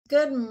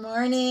Good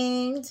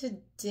morning.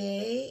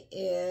 Today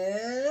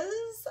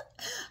is,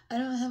 I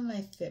don't have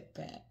my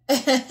Fitbit.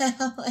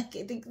 I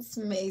think it's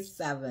May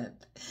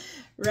 7th,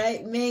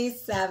 right? May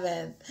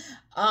 7th.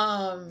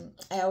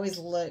 I always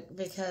look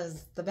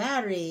because the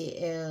battery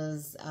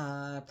is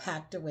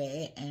packed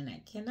away and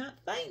I cannot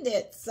find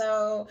it.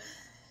 So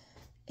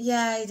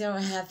yeah, I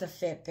don't have the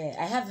Fitbit.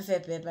 I have the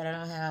Fitbit, but I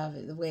don't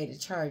have the way to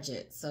charge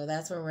it. So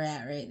that's where we're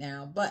at right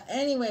now. But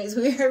anyways,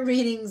 we are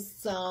reading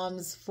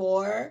Psalms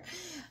 4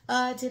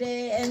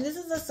 today. And this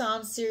is a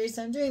Psalms series.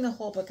 I'm doing the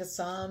whole book of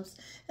Psalms.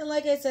 And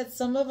like I said,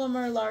 some of them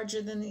are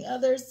larger than the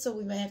others. So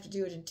we might have to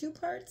do it in two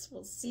parts.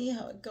 We'll see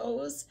how it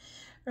goes.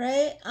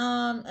 Right?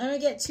 I'm going to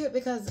get to it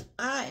because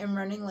I am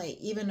running late.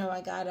 Even though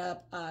I got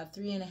up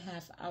 3.5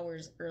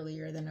 hours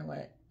earlier than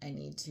what I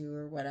need to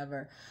or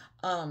whatever.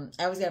 I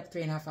always get up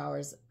 3.5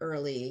 hours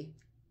early,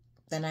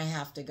 then I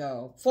have to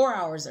go. 4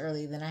 hours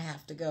early, then I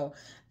have to go.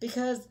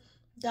 Because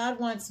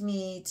God wants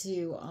me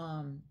to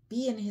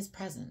be in his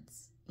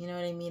presence. You know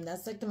what I mean?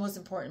 That's like the most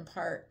important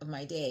part of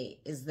my day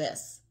is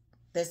this.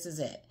 This is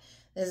it.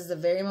 This is the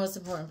very most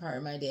important part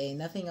of my day.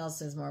 Nothing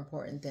else is more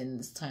important than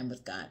this time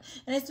with God.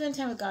 And I spend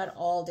time with God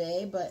all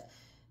day, but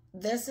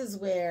this is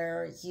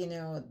where,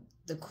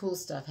 the cool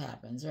stuff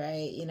happens,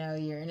 right?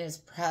 You're in his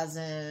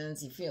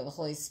presence, you feel the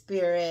Holy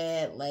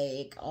Spirit,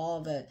 like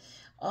all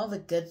the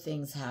good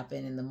things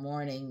happen in the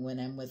morning when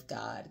I'm with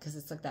God, because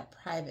it's like that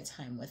private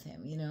time with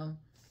him,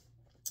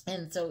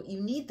 And so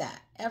you need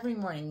that every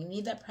morning. You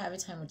need that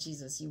private time with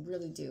Jesus. You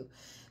really do.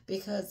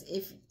 Because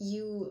if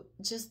you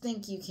just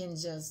think you can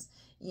just,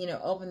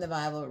 open the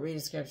Bible, read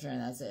a scripture,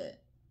 and that's it.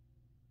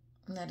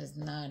 That is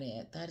not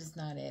it. That is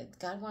not it.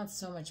 God wants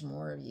so much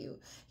more of you.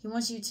 He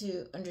wants you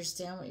to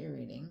understand what you're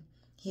reading.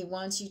 He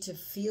wants you to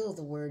feel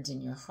the words in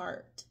your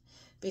heart.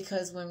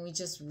 Because when we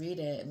just read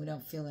it and we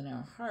don't feel it in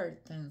our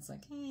heart, then it's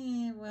like,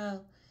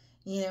 well,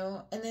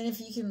 And then if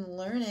you can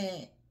learn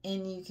it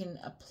and you can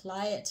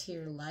apply it to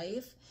your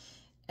life,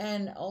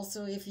 and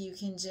also if you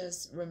can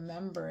just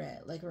remember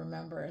it, like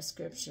remember a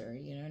scripture,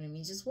 you know what I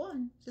mean? Just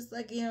one. Just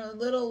like, a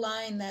little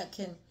line that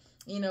can...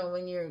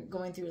 when you're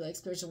going through like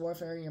spiritual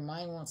warfare, your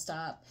mind won't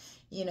stop.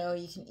 You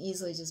can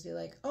easily just be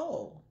like,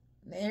 oh,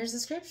 there's the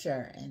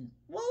scripture, and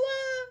voila,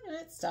 and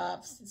it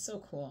stops. It's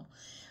so cool.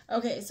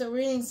 Okay, so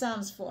reading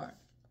Psalms 4.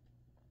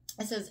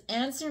 It says,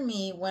 answer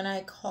me when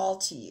I call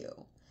to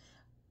you,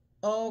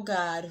 O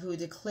God, who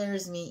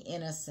declares me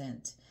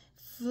innocent.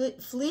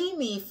 Flee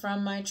me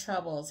from my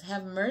troubles.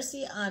 Have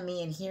mercy on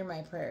me and hear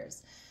my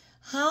prayers.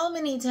 How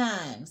many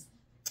times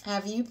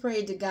have you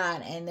prayed to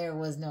God and there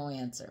was no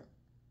answer?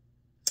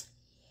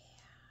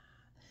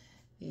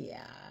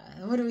 Yeah.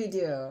 And what do we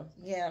do?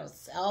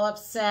 All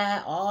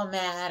upset, all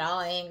mad,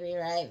 all angry,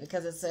 right?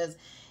 Because it says,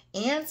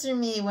 answer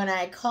me when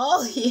I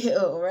call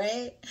you,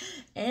 right?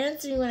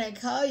 Answer me when I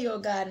call you, oh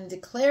God, and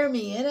declare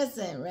me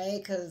innocent, right?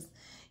 Because,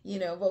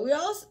 but we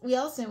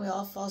all sin, we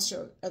all fall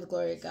short of the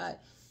glory of God.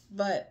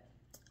 But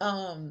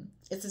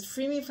it says,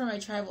 free me from my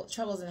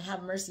troubles and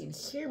have mercy and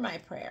hear my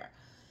prayer.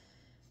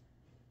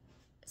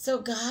 So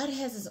God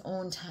has his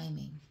own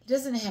timing. He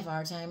doesn't have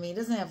our timing. He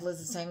doesn't have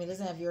Liz's timing. He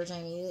doesn't have your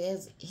timing. He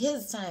has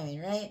his timing,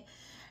 right?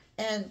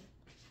 And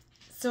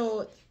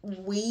so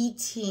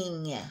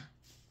waiting.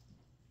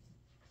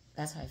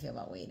 That's how I feel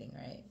about waiting,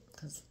 right?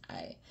 Because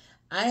I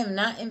am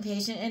not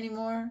impatient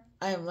anymore.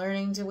 I am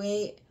learning to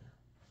wait.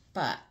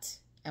 But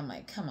I'm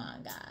like, come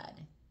on, God.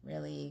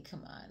 Really?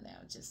 Come on now.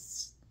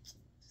 Just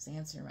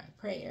answer my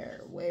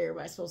prayer. Where am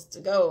I supposed to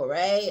go,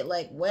 right?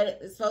 Like, what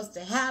is supposed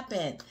to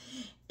happen?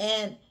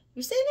 And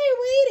you're sitting there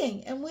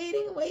waiting and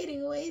waiting.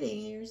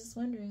 And you're just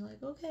wondering,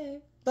 like, okay.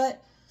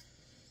 But,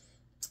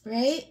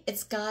 right?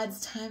 It's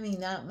God's timing,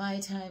 not my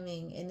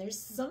timing. And there's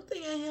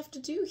something I have to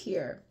do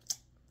here.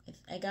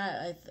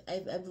 I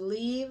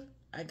believe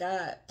I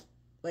got,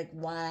 like,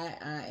 why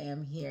I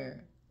am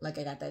here. Like,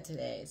 I got that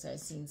today. So I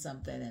seen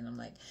something and I'm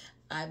like,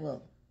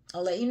 I'll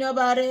let you know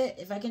about it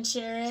if I can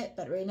share it.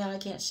 But right now I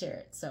can't share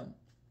it. So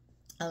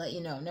I'll let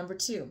you know. Number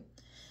 2,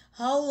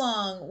 how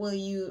long will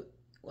you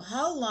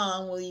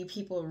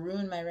people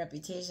ruin my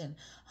reputation?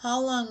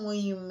 How long will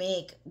you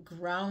make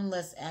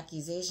groundless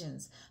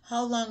accusations?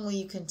 How long will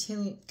you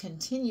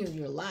continue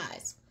your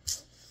lies?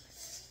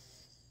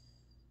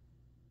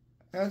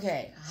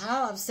 Okay,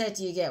 how upset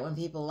do you get when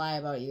people lie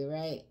about you,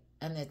 right?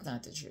 And it's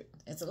not the truth.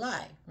 It's a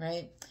lie,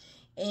 right?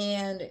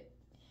 And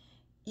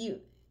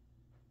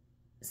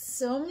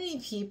so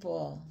many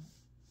people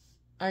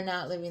are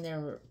not living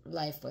their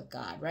life with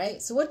God,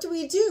 right? So what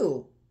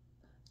do?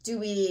 Do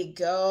we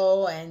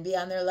go and be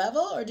on their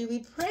level, or do we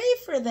pray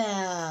for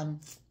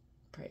them?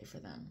 Pray for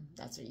them.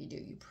 That's what you do.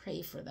 You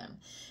pray for them.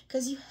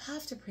 Because you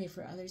have to pray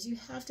for others. You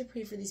have to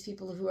pray for these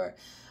people who are,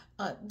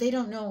 they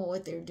don't know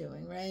what they're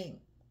doing, right?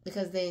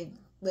 Because they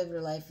live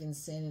their life in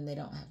sin and they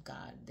don't have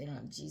God. They don't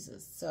have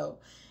Jesus.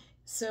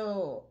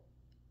 So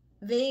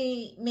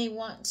they may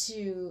want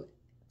to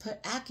put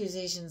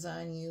accusations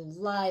on you,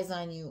 lies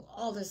on you,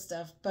 all this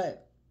stuff.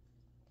 But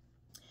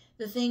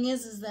the thing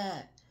is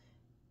that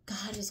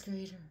God is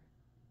greater.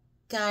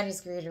 God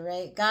is greater,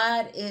 right?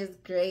 God is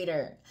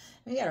greater.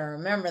 We got to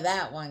remember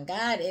that one.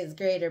 God is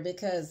greater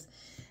because,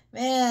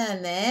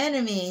 man, the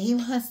enemy, he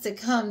wants to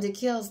come to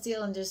kill,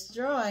 steal, and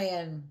destroy.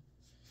 And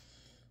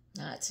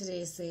not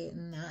today,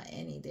 Satan. Not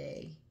any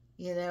day.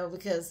 You know,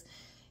 because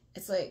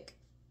it's like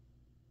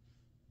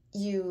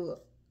you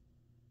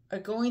are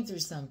going through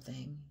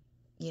something,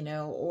 you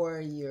know,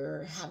 or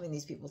you're having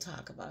these people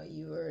talk about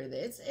you, or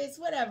it's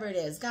whatever it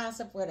is,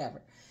 gossip,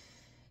 whatever.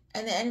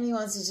 And the enemy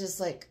wants to just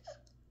like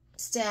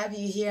stab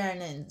you here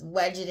and then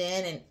wedge it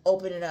in and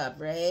open it up,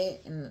 right?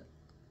 And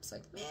it's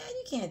like, man,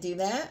 you can't do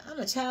that. I'm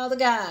a child of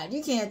God.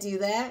 You can't do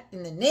that.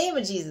 In the name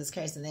of Jesus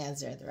Christ of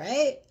Nazareth,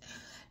 right?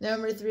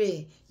 Number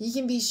 3, you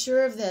can be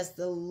sure of this.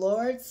 The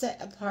Lord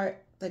set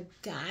apart the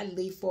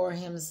godly for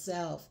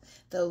himself.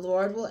 The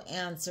Lord will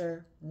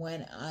answer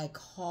when I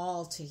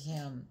call to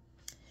him.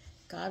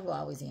 God will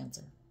always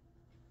answer.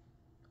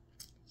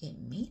 It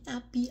may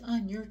not be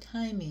on your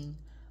timing,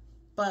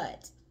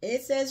 but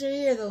it says right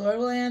here, the Lord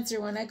will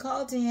answer when I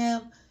call to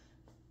him.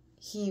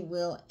 He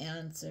will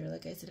answer.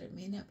 Like I said, it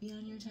may not be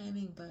on your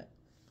timing, but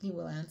he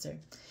will answer.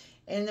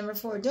 And number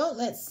 4, don't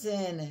let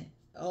sin.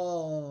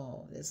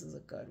 Oh, this is a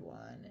good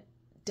one.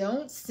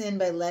 Don't sin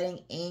by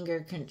letting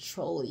anger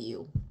control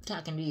you. I'm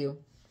talking to you.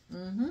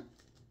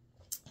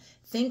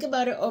 Think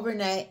about it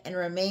overnight and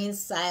remain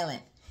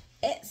silent.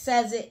 It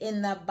says it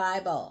in the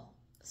Bible.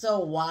 So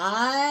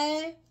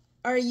why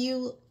are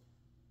you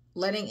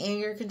letting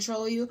anger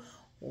control you?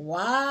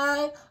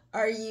 Why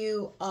are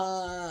you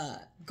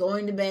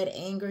going to bed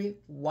angry?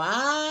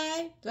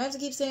 Why? Do I have to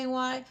keep saying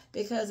why?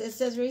 Because it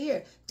says right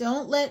here,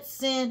 don't let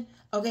sin.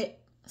 Okay,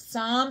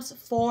 Psalms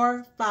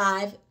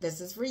 4:5.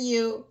 This is for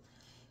you.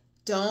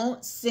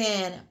 Don't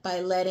sin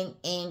by letting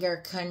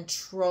anger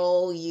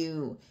control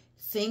you.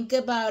 Think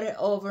about it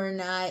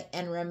overnight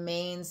and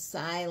remain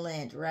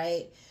silent,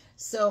 right?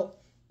 So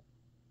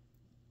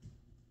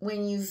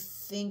when you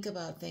think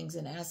about things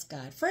and ask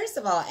God, first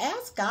of all,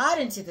 ask God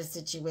into the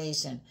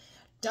situation.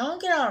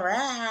 Don't get all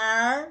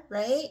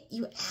right?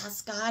 You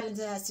ask God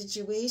into that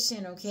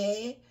situation,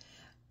 okay?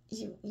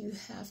 You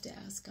have to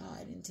ask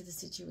God into the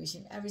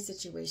situation. Every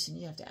situation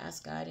you have to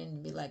ask God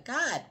and be like,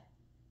 God,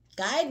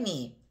 guide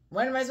me.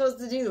 What am I supposed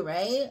to do,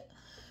 right?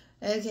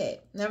 Okay,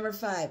 number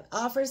 5,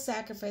 offer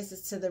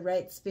sacrifices to the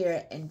right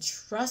spirit and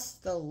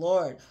trust the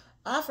Lord.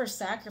 Offer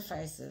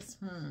sacrifices.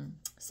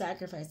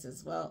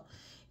 Sacrifices. Well,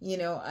 you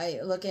know, I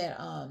look at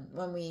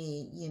when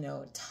we, you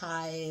know,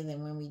 tithe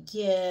and when we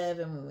give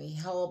and when we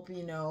help,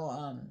 you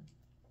know,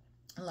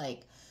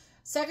 like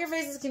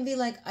sacrifices can be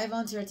like, I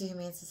volunteer at the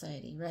Humane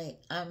Society, right?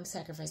 I'm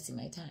sacrificing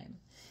my time.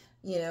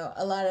 You know,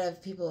 a lot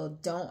of people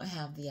don't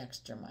have the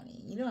extra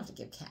money. You don't have to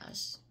give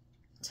cash.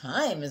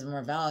 Time is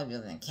more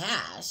valuable than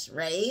cash,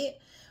 right?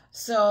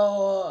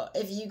 So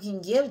if you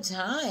can give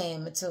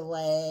time to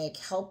like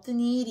help the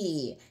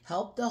needy,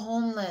 help the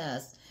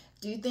homeless,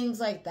 do things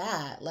like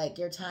that, like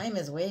your time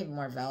is way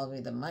more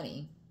valuable than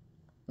money,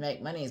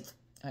 right? Money is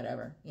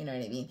whatever, you know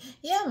what I mean?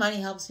 Yeah,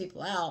 money helps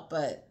people out,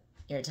 but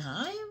your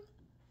time,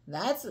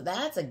 that's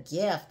a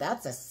gift.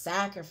 That's a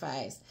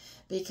sacrifice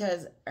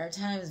because our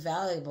time is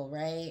valuable,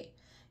 right?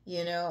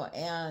 You know,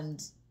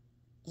 and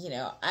you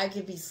know, I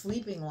could be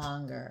sleeping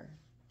longer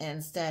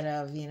instead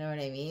of, you know what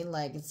I mean?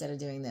 Like instead of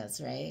doing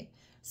this, right?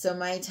 So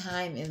my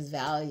time is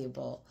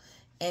valuable.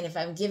 And if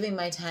I'm giving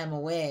my time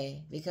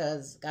away,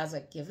 because God's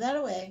like, give that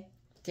away,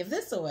 give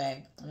this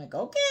away. I'm like,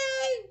 okay,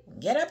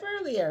 get up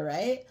earlier,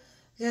 right?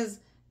 Because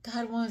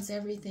God wants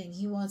everything.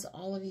 He wants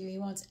all of you. He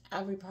wants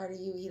every part of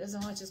you. He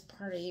doesn't want just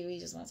part of you. He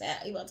just wants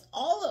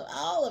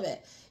all of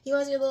it. He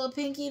wants your little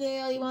pinky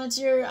nail. He wants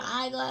your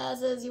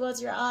eyeglasses. He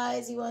wants your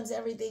eyes. He wants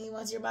everything. He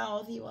wants your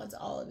mouth. He wants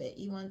all of it.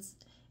 He wants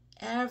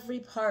every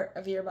part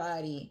of your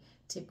body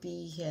to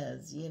be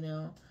his, you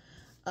know.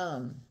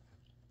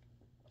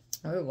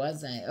 Where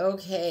was I?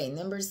 Okay,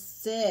 number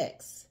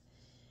 6.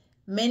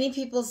 Many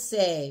people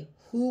say,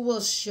 who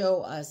will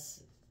show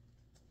us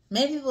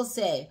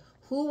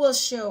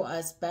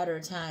better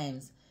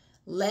times?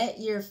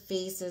 Let your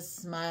faces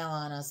smile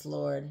on us,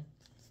 Lord.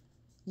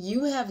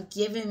 You have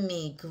given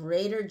me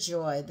greater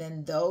joy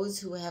than those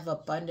who have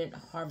abundant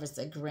harvests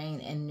of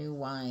grain and new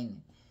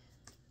wine.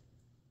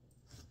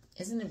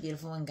 Isn't it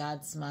beautiful when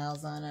God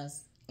smiles on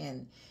us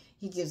and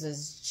he gives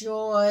us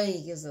joy,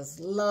 he gives us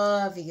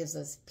love, he gives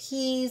us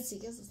peace, he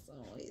gives us so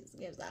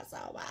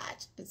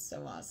much. It's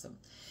so awesome.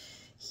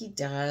 He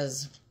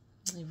does.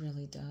 He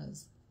really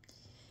does.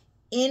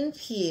 In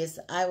peace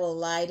I will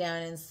lie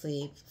down and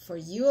sleep, for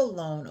you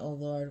alone, O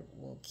Lord,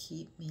 will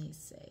keep me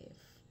safe.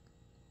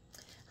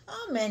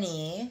 How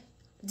many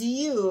do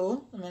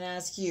you, I'm going to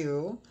ask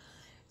you,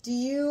 do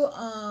you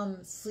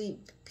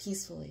sleep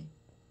peacefully?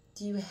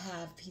 Do you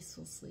have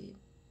peaceful sleep?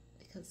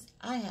 Because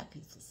I have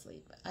peaceful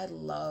sleep. I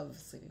love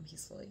sleeping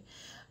peacefully.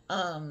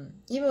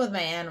 Even with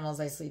my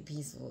animals, I sleep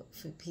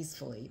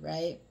peacefully,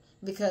 right?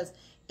 Because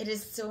it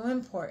is so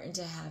important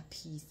to have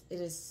peace. It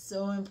is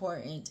so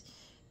important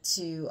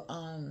to,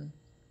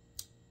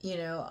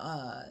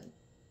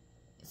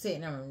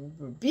 Satan, I'm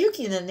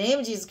rebuking in the name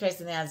of Jesus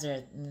Christ of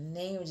Nazareth. In the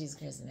name of Jesus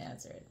Christ of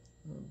Nazareth.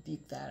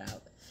 rebuke that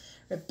out.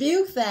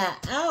 Rebuke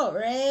that out,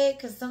 right?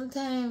 Because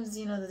sometimes,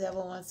 you know, the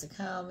devil wants to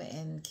come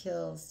and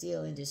kill,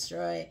 steal, and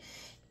destroy.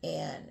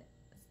 And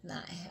it's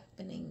not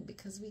happening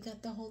because we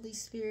got the Holy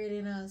Spirit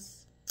in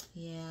us.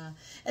 Yeah.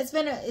 It's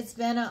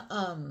been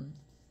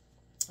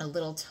a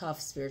little tough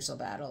spiritual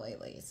battle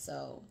lately.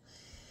 So,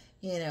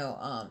 you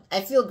know,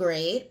 I feel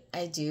great.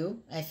 I do.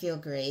 I feel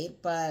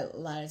great. But a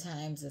lot of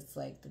times it's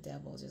like the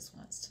devil just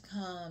wants to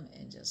come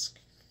and just,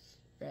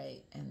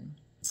 right? And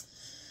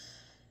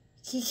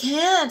he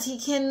can't. He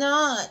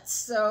cannot.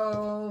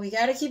 So we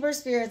got to keep our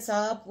spirits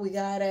up. We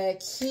got to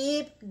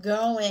keep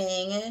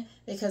going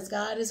because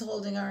God is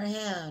holding our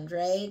hand,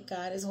 right?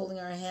 God is holding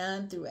our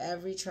hand through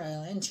every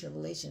trial and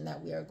tribulation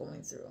that we are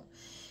going through.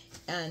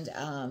 And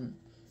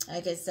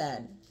like I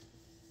said,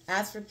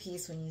 ask for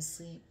peace when you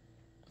sleep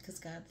because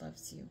God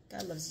loves you.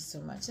 God loves you so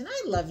much. And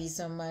I love you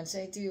so much.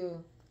 I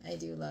do. I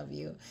do love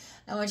you.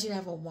 I want you to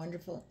have a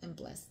wonderful and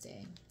blessed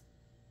day.